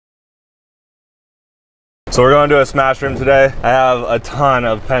So we're going to a smash room today. I have a ton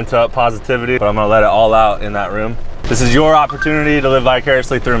of pent up positivity, but I'm gonna let it all out in that room. This is your opportunity to live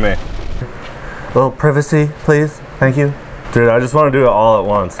vicariously through me. A little privacy, please. Thank you. Dude, I just want to do it all at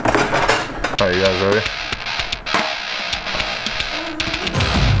once. All right, you guys ready?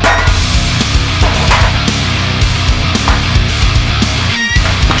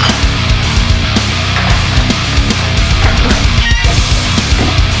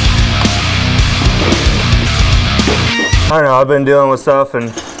 I don't know, I've been dealing with stuff, and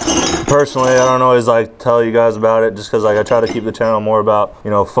personally, I don't always like tell you guys about it just because like I try to keep the channel more about, you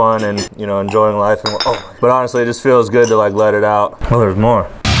know, fun and, you know, enjoying life. And but honestly, it just feels good to like let it out. Well, there's more.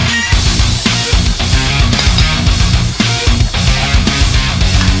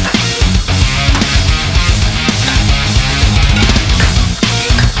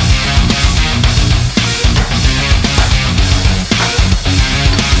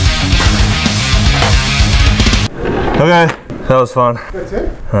 Okay, that was fun. That's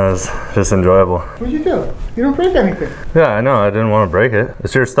it? That was just enjoyable. What'd you do? You don't break anything. Yeah, I know. I didn't want to break it.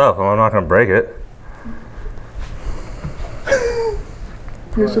 It's your stuff. I'm not going to break it.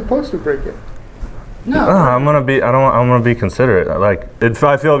 You're supposed to break it. No, I'm gonna be. I'm gonna be considerate. Like, if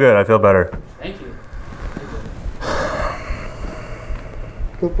I feel good, I feel better. Thank you.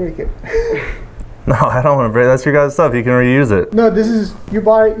 Go break it. No, I don't want to break. That's your guys' stuff. You can reuse it. No, this is you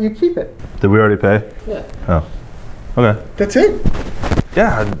buy it, you keep it. Did we already pay? Yeah. Oh. Okay. That's it.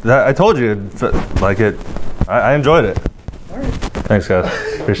 Yeah, I told you. Like it. I enjoyed it. All right. Thanks, guys.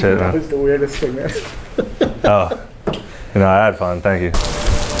 Appreciate it, man. That was the weirdest thing, man. Oh. You know, I had fun. Thank you.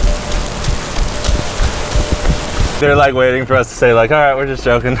 They're like waiting for us to say like, all right, we're just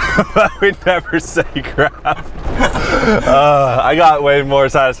joking. We'd never say crap. I got way more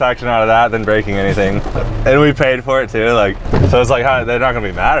satisfaction out of that than breaking anything. And we paid for it too. Like, so it's like, they're not gonna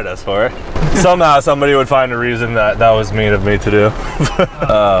be mad at us for it. Somehow somebody would find a reason that was mean of me to do.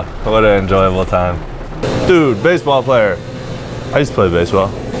 What an enjoyable time. Dude, baseball player. I used to play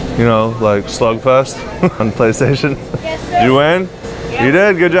baseball. You know, like Slugfest on PlayStation. Yes, sir. You win? Yep. You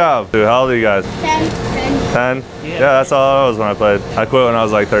did? Good job. Dude, how old are you guys? 10. 10? Yeah, that's all I was when I played. I quit when I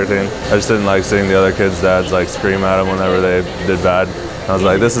was like 13. I just didn't like seeing the other kids' dads like scream at them whenever they did bad. I was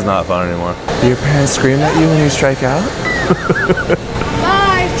like, this is not fun anymore. Do your parents scream at you when you strike out?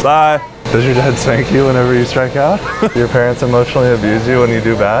 Bye. Bye. Does your dad spank you whenever you strike out? Do your parents emotionally abuse you when you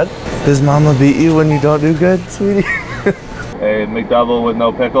do bad? Does mama beat you when you don't do good, sweetie? A McDouble with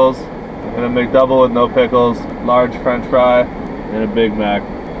no pickles, and a McDouble with no pickles, large French fry, and a Big Mac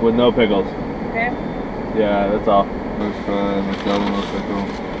with no pickles. Okay. Yeah, that's all. French fry, McDouble, no pickles.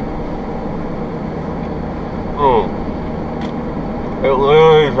 It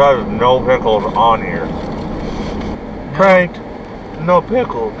literally has no pickles on here. Pranked. No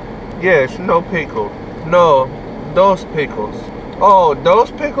pickle. Yes, no pickle. No, those pickles. Oh,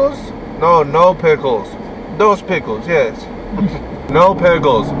 those pickles? No, no pickles. Those pickles, yes. No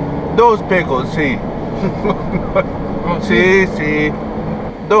pickles. Those pickles, see. See.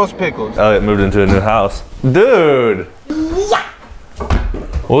 Those pickles. Elliot moved into a new house. Dude! Yeah.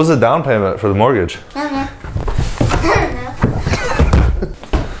 What was the down payment for the mortgage? I don't know.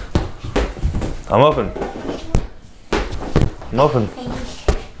 I'm open. I'm open.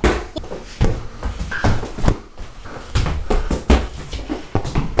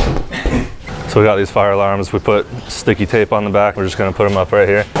 So we got these fire alarms. We put sticky tape on the back. We're just gonna put them up right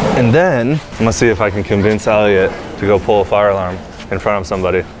here. And then I'm gonna see if I can convince Elliot to go pull a fire alarm in front of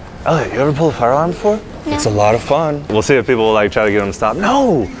somebody. Elliot, you ever pulled a fire alarm before? Yeah. It's a lot of fun. We'll see if people will like try to get him to stop.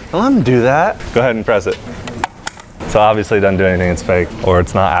 No, don't let him do that. Go ahead and press it. So obviously it doesn't do anything, it's fake, or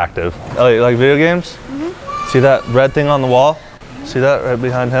it's not active. Elliot, you like video games? Mm-hmm. See that red thing on the wall? See that right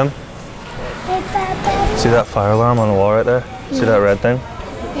behind him? See that fire alarm on the wall right there? Yeah. See that red thing?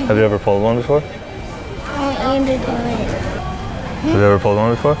 Have you ever pulled one before? Have you ever pulled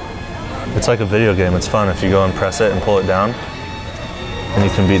one before? It's like a video game. It's fun if you go and press it and pull it down, and you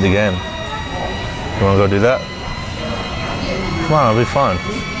can beat the game. You want to go do that? Come on, it'll be fun.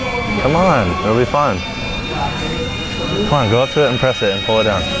 Come on, it'll be fun. Come on, go up to it and press it and pull it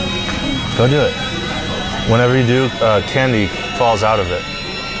down. Go do it. Whenever you do, candy falls out of it.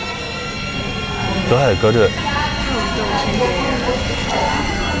 Go ahead, go do it.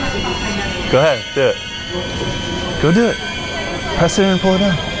 Go ahead, do it. Go do it. Press it and pull it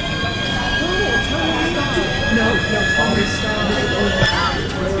down.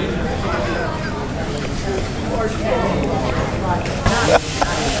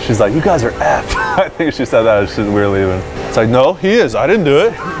 She's like, you guys are effed. I think she said that as we were leaving. It's like, no, he is. I didn't do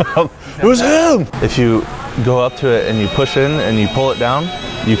it. It was him. If you go up to it and you push in and you pull it down,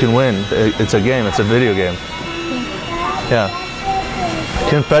 You can win. It's a game. It's a video game. Yeah.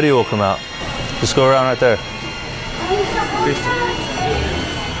 Confetti will come out. Just go around right there.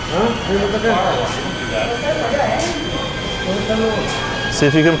 See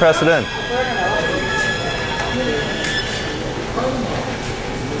if you can press it in.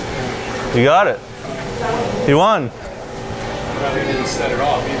 You got it. You won. Probably didn't set it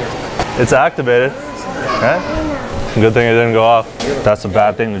off either. It's activated. Right? Good thing it didn't go off. That's a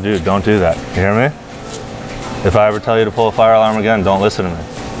bad thing to do. Don't do that. You hear me? If I ever tell you to pull a fire alarm again, don't listen to me.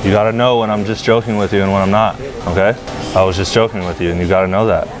 You gotta know when I'm just joking with you and when I'm not, okay? I was just joking with you and you gotta know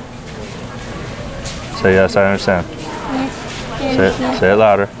that. Say yes, I understand. Yes. Say it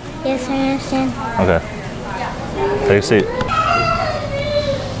louder. Yes, I understand. Okay. Take a seat.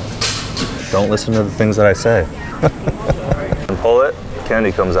 Don't listen to the things that I say. And pull it,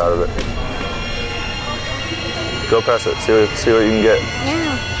 candy comes out of it. Go press it, see what you can get.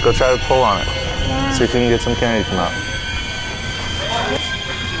 Yeah. Go try to pull on it. Yeah. See if you can get some candy to come out.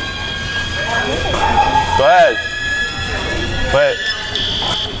 Go ahead. Wait.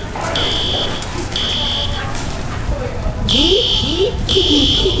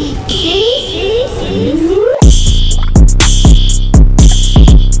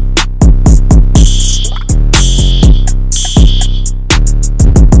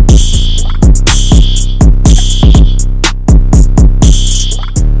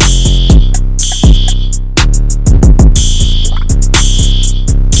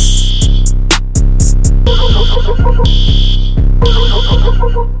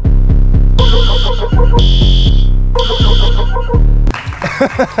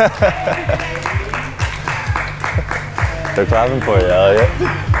 They're clapping for you, Elliot.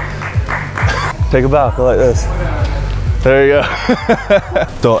 Take a bow, go like this. There you go.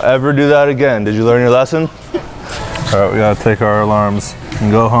 Don't ever do that again. Did you learn your lesson? All right, we gotta take our alarms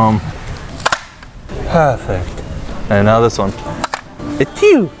and go home. Perfect. And now this one. A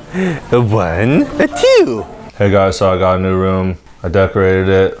two. A one. A two. Hey guys, so I got a new room. I decorated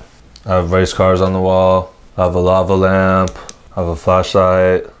it. I have race cars on the wall. I have a lava lamp. I have a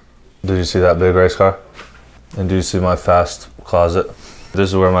flashlight. Did you see that big race car? And do you see my fast closet? This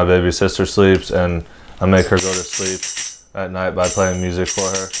is where my baby sister sleeps, and I make her go to sleep at night by playing music for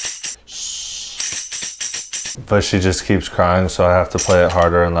her. But she just keeps crying, so I have to play it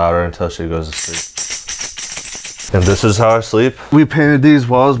harder and louder until she goes to sleep. And this is how I sleep. We painted these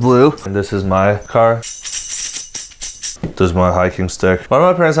walls blue. And this is my car. This is my hiking stick. Why do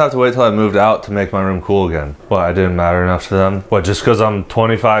my parents have to wait till I moved out to make my room cool again? What, I didn't matter enough to them? What, just because I'm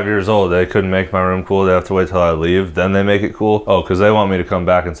 25 years old, they couldn't make my room cool, they have to wait till I leave, then they make it cool? Oh, because they want me to come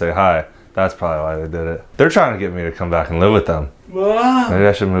back and say hi. That's probably why they did it. They're trying to get me to come back and live with them. Wow. Maybe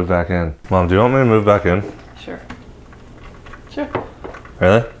I should move back in. Mom, do you want me to move back in? Sure. Sure.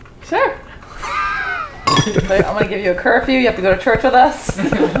 Really? Sure. I'm gonna give you a curfew. You have to go to church with us.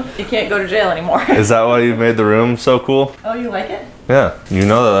 You can't go to jail anymore. Is that why you made the room so cool? Oh, you like it? Yeah. You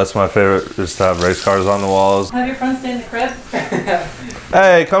know that that's my favorite, is to have race cars on the walls. Have your friends stay in the crib?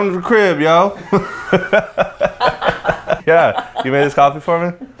 Hey, come to the crib, yo. Yeah. You made this coffee for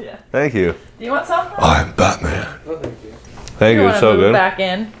me? Yeah. Thank you. Do you want some? I'm Batman. Oh, thank you. Thank you, wanna it's so move good. back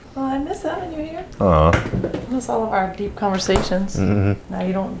in. Well, I miss having you here. Aw. I miss all of our deep conversations. Now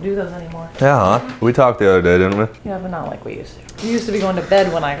you don't do those anymore. Yeah, huh? We talked the other day, didn't we? Yeah, but not like we used to. We used to be going to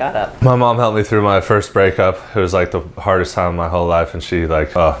bed when I got up. My mom helped me through my first breakup. It was like the hardest time of my whole life, and she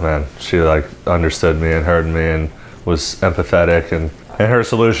like, oh man, she like understood me and heard me and was empathetic, and her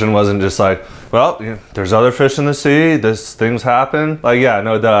solution wasn't just like, well, you know, there's other fish in the sea, things happen. Like, yeah,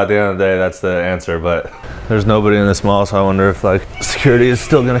 no doubt at the end of the day, that's the answer, but there's nobody in this mall, so I wonder if like security is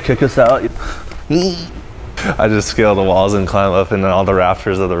still gonna kick us out. I just scale the walls and climb up into all the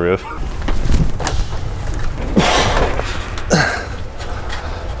rafters of the roof.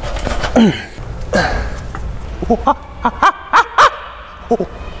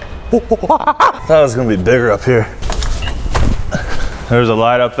 Thought it was gonna be bigger up here. There's a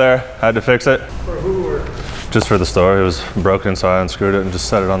light up there. Had to fix it. For who or? Just for the store. It was broken, so I unscrewed it and just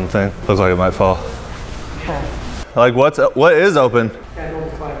set it on the thing. Looks like it might fall. Like what is open? I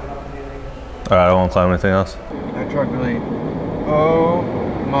don't climb up anything. All right, I won't climb anything else. That truck really. Oh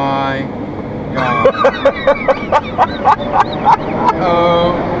my god.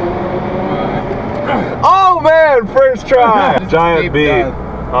 Oh my. Oh man, first try. Just Giant deep bee dive.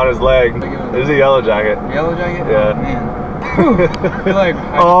 on his leg. There's a yellow jacket. Yellow jacket? Yeah. Oh, man. You're like,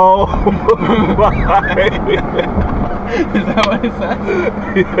 Oh my. is that what it said?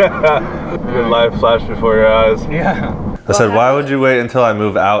 Yeah. Your life flashed before your eyes. Yeah. I said, why would you wait until I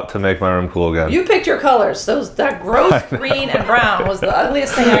move out to make my room cool again? You picked your colors. That gross green and brown was the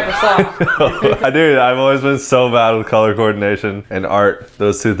ugliest thing I ever saw. Dude, I've always been so bad with color coordination and art.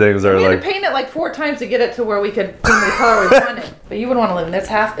 Those two things are We like. had to paint it like 4 times to get it to where we could paint the color we wanted. But you wouldn't want to live in it.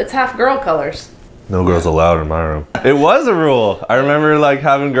 It's half girl colors. No girls allowed in my room. It was a rule. I remember like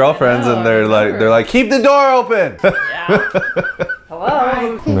having girlfriends and they're like, keep the door open. Yeah.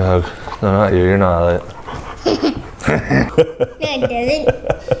 Hello. No, not you. You're not Elliot.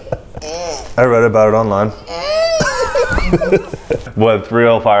 I read about it online. With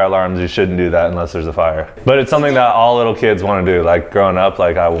real fire alarms, you shouldn't do that unless there's a fire. But it's something that all little kids want to do. Like growing up,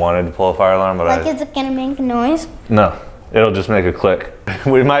 like I wanted to pull a fire alarm, but Like, is it gonna make a noise? No, it'll just make a click.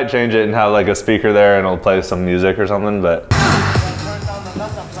 We might change it and have like a speaker there and it'll play some music or something, but.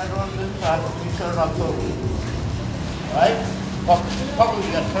 Right? Probably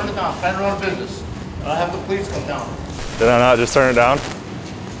you gotta turn it down, find your own business. I'll have the police come down. Did I not just turn it down?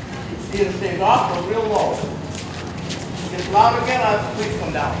 See it stays off or real low. If it's loud again, I'll have the police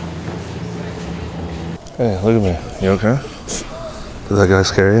come down. Hey, look at me. You okay? Did that guy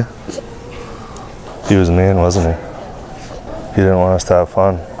scare you? He was mean, wasn't he? He didn't want us to have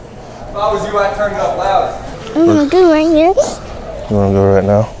fun. If I was you, I'd turn it up loud. I'm gonna go right here. You want to go right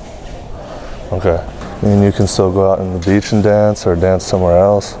now? Okay. And you can still go out on the beach and dance or dance somewhere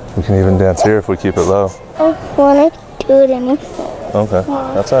else. We can even dance here if we keep it low. I wanna do it anyway. Okay,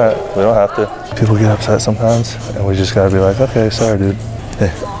 that's all right. We don't have to. People get upset sometimes and we just gotta be like, okay, sorry, dude.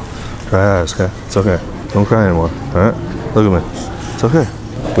 Hey, dry your eyes, okay? It's okay. Don't cry anymore, all right? Look at me. It's okay.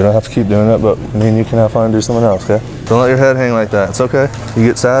 We don't have to keep doing it, but me and you can have fun and do something else, okay? Don't let your head hang like that. It's okay. You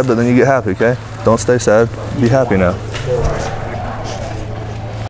get sad, but then you get happy, okay? Don't stay sad. Be happy now.